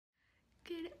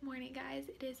Good morning, guys.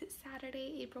 It is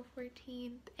Saturday, April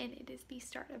 14th, and it is the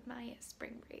start of my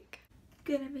spring break.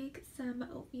 Gonna make some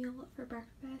oatmeal for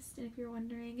breakfast, and if you're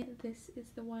wondering, this is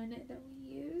the one that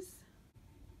we use.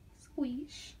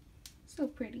 Squeeze. So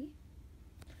pretty.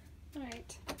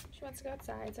 Alright, she wants to go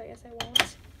outside, so I guess I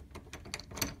won't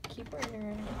keep her in her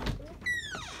room.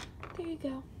 There you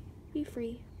go. Be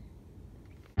free.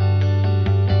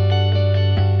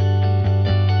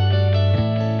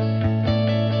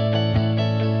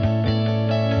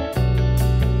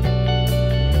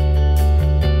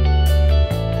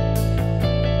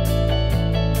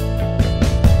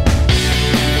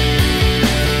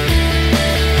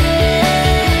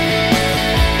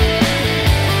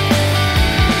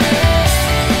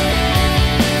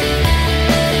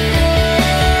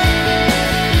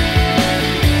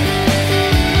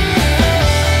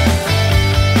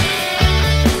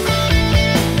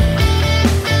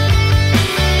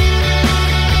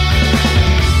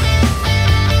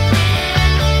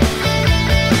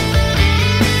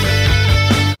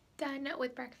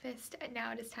 With breakfast, and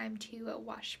now it is time to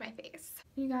wash my face.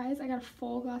 You guys, I got a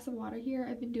full glass of water here.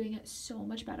 I've been doing so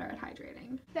much better at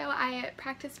hydrating. So I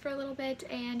practiced for a little bit,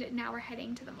 and now we're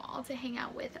heading to the mall to hang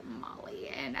out with Molly,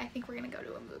 and I think we're gonna go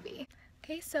to a movie.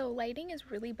 Okay, so lighting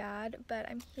is really bad, but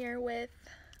I'm here with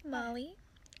Molly,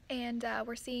 and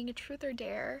we're seeing Truth or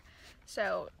Dare.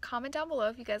 So comment down below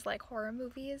if you guys like horror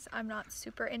movies. I'm not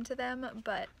super into them,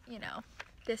 but you know,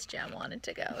 this gem wanted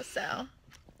to go, so.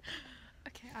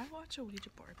 Okay, I watch a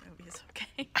Ouija board movies,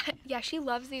 okay? Yeah, she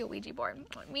loves the Ouija board.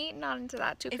 Me, not into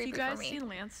that. Too creepy for me. If you guys see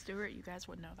Lance Stewart, you guys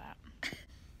would know that.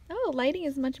 Oh, lighting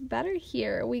is much better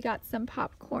here. We got some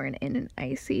popcorn and an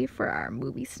icy for our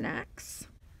movie snacks.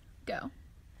 Go.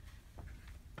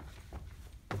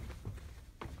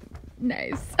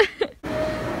 Nice.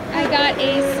 I got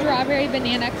a strawberry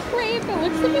banana crepe. It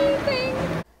looks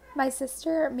amazing. My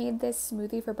sister made this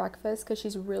smoothie for breakfast because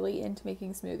she's really into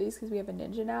making smoothies because we have a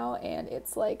Ninja now and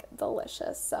it's like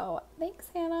delicious. So thanks,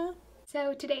 Hannah.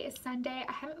 So today is Sunday.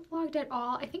 I haven't vlogged at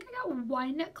all. I think I got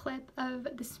one clip of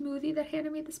the smoothie that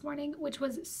Hannah made this morning, which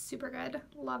was super good.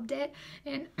 Loved it.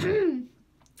 And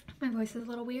my voice is a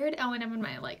little weird. Oh, and I'm in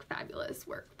my like fabulous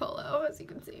work polo, as you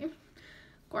can see.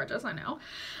 Gorgeous, I know.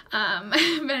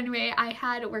 But anyway, I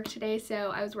had work today,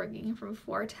 so I was working from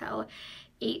 4 till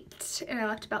 8, and I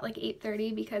left about like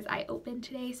 8:30 because I opened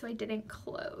today, so I didn't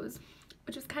close,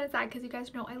 which is kind of sad because you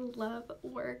guys know I love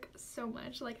work so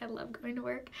much. Like, I love going to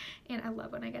work, and I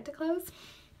love when I get to close,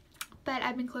 but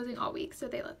I've been closing all week, so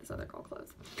they let this other girl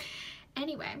close.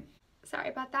 Anyway, sorry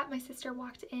about that. My sister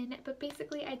walked in, but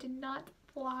basically I did not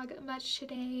vlog much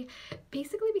today,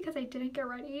 basically because I didn't get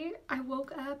ready. I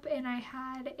woke up and I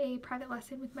had a private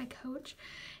lesson with my coach,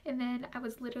 and then I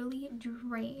was literally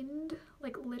drained.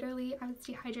 Like, literally I was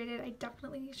dehydrated. I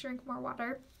definitely need to drink more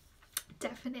water.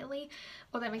 Definitely.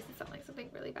 Well, that makes it sound like something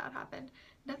really bad happened.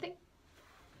 Nothing.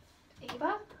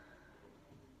 Ava?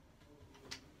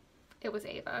 It was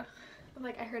Ava.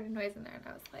 Like, I heard a noise in there and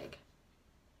I was like,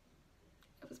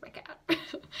 it was my cat.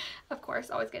 Of course,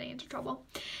 always getting into trouble.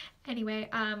 Anyway,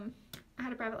 I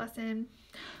had a private lesson,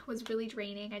 was really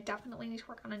draining. I definitely need to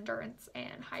work on endurance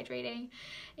and hydrating,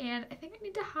 and I think I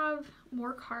need to have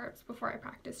more carbs before I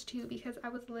practice too, because I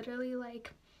was literally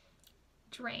like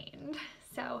drained.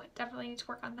 So definitely need to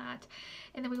work on that.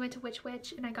 And then we went to Which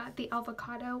Wich, and I got the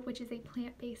avocado, which is a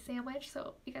plant-based sandwich.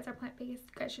 So if you guys are plant-based,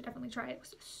 you guys should definitely try it. It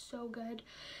was so good.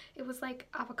 It was like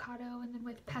avocado and then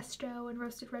with pesto and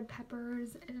roasted red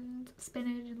peppers and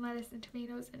spinach and lettuce and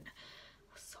tomatoes, and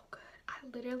it was so good. I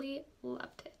literally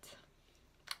loved it.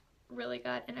 Really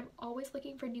good. And I'm always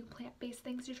looking for new plant-based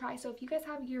things to try, so if you guys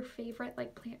have your favorite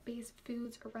like plant-based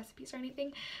foods or recipes or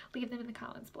anything, leave them in the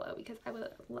comments below because I would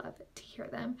love to hear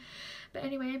them. But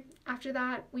anyway, after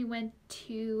that we went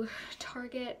to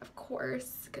Target, of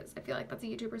course, because I feel like that's a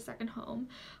YouTuber's second home.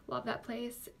 Love that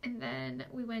place. And then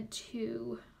we went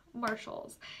to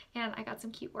Marshall's, and I got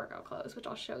some cute workout clothes, which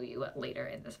I'll show you later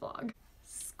in this vlog.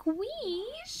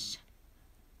 Squeeze!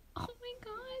 Oh my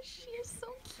gosh, you're so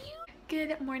cute.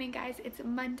 Good morning, guys. It's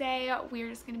Monday. We're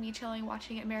just gonna be chilling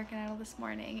watching American Idol this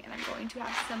morning, and I'm going to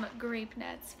have some grape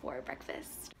nuts for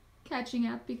breakfast. Catching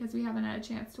up because we haven't had a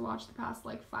chance to watch the past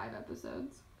like 5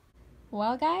 episodes.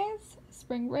 Well, guys,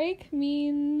 spring break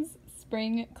means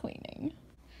spring cleaning.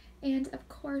 And of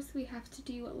course we have to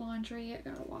do laundry. I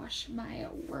gotta wash my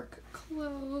work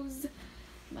clothes,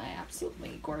 my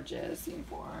absolutely gorgeous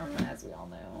uniform, as we all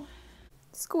know.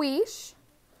 Squeeze.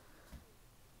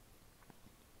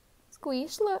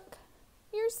 Squeeze, look.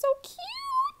 You're so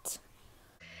cute.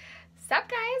 Sup,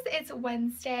 guys? It's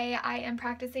Wednesday. I am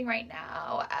practicing right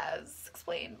now, as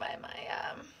explained by my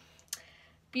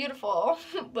beautiful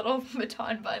little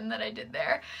baton bun that I did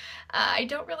there. I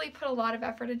don't really put a lot of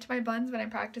effort into my buns when I'm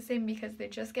practicing because they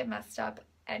just get messed up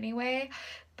anyway,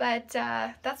 but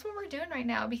that's what we're doing right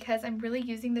now because I'm really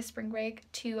using the spring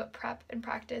break to prep and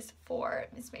practice for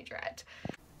Miss Majorette.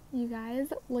 You guys,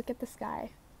 look at the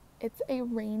sky. It's a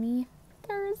rainy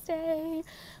Thursday,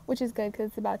 which is good because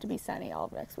it's about to be sunny all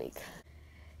of next week.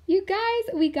 You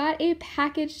guys, we got a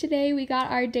package today. We got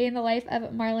our Day in the Life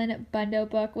of Marlon Bundo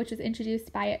book, which was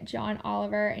introduced by John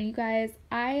Oliver. And you guys,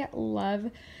 I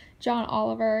love John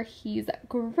Oliver. He's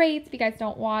great. If you guys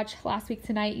don't watch Last Week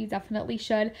Tonight, you definitely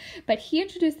should. But he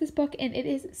introduced this book, and it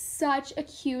is such a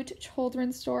cute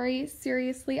children's story.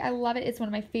 Seriously, I love it. It's one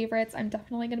of my favorites. I'm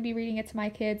definitely going to be reading it to my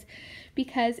kids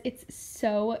because it's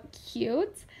so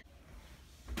cute.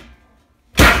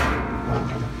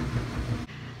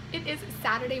 It is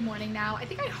Saturday morning now. I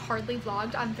think I hardly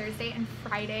vlogged on Thursday and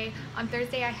Friday. On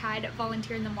Thursday I had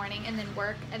volunteer in the morning and then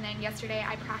work, and then yesterday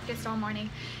I practiced all morning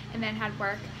and then had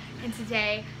work, and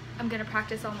today I'm gonna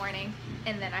practice all morning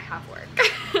and then I have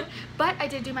work. But I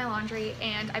did do my laundry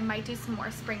and I might do some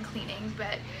more spring cleaning,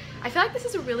 but I feel like this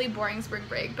is a really boring spring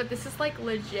break, but this is like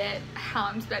legit how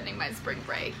I'm spending my spring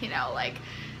break, you know, like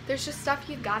there's just stuff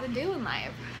you gotta do in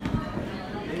life.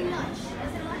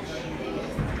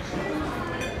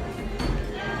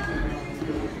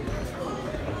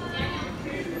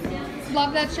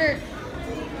 Love that shirt.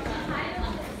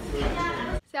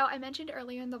 So I mentioned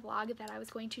earlier in the vlog that I was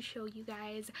going to show you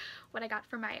guys what I got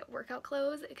for my workout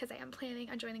clothes because I am planning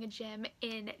on joining a gym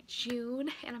in June,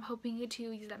 and I'm hoping to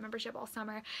use that membership all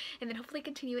summer and then hopefully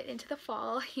continue it into the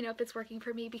fall, you know, if it's working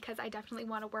for me, because I definitely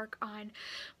want to work on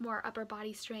more upper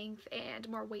body strength and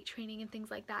more weight training and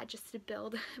things like that just to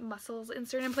build muscles in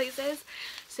certain places.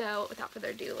 So without further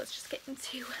ado, let's just get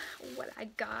into what I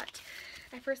got.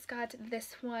 I first got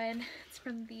this one. It's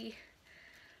from the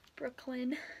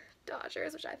Brooklyn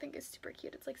Dodgers, which I think is super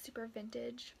cute. It's like super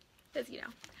vintage because, you know,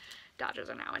 Dodgers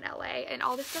are now in LA, and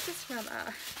all this stuff is from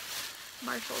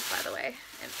Marshalls, by the way,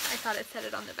 and I thought it said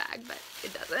it on the bag, but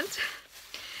it doesn't.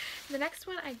 The next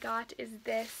one I got is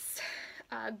this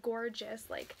gorgeous,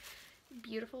 like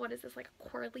beautiful, what is this, like a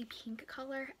corally pink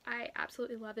color. I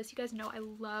absolutely love this. You guys know I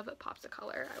love pops of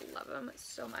color. I love them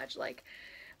so much. Like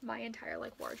my entire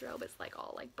like wardrobe is like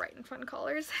all like bright and fun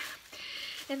colors.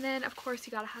 And then of course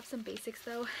you gotta have some basics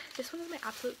though. This one is my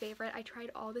absolute favorite. I tried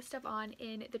all this stuff on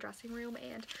in the dressing room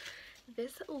and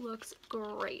this looks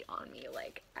great on me.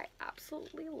 Like I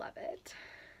absolutely love it.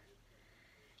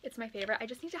 It's my favorite. I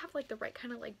just need to have like the right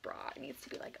kind of like bra. It needs to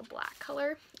be like a black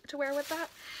color to wear with that.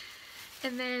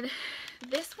 And then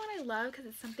this one I love because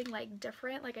it's something like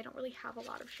different. Like I don't really have a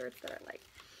lot of shirts that are like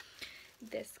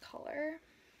this color,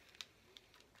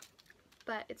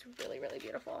 but it's really, really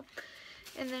beautiful.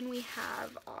 And then we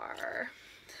have our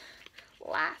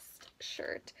last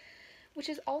shirt, which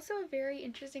is also a very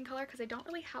interesting color because I don't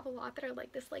really have a lot that are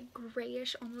like this like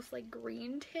grayish, almost like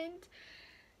green tint.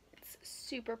 It's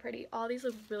super pretty. All these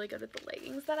look really good with the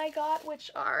leggings that I got, which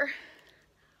are,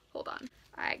 hold on,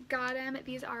 I got them.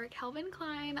 These are Calvin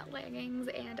Klein leggings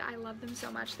and I love them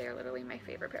so much. They're literally my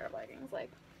favorite pair of leggings.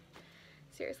 Like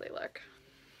seriously,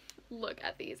 look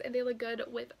at these, and they look good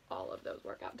with all of those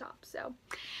workout tops. So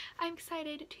I'm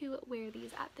excited to wear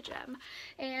these at the gym.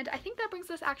 And I think that brings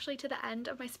us actually to the end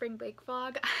of my spring break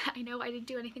vlog. I know I didn't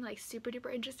do anything like super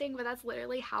duper interesting, but that's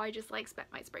literally how I just like spent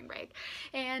my spring break.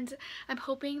 And I'm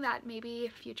hoping that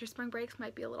maybe future spring breaks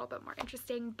might be a little bit more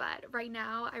interesting, but right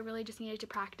now I really just needed to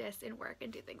practice and work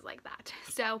and do things like that.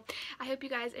 So I hope you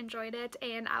guys enjoyed it,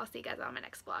 and I'll see you guys on my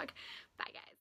next vlog. Bye guys.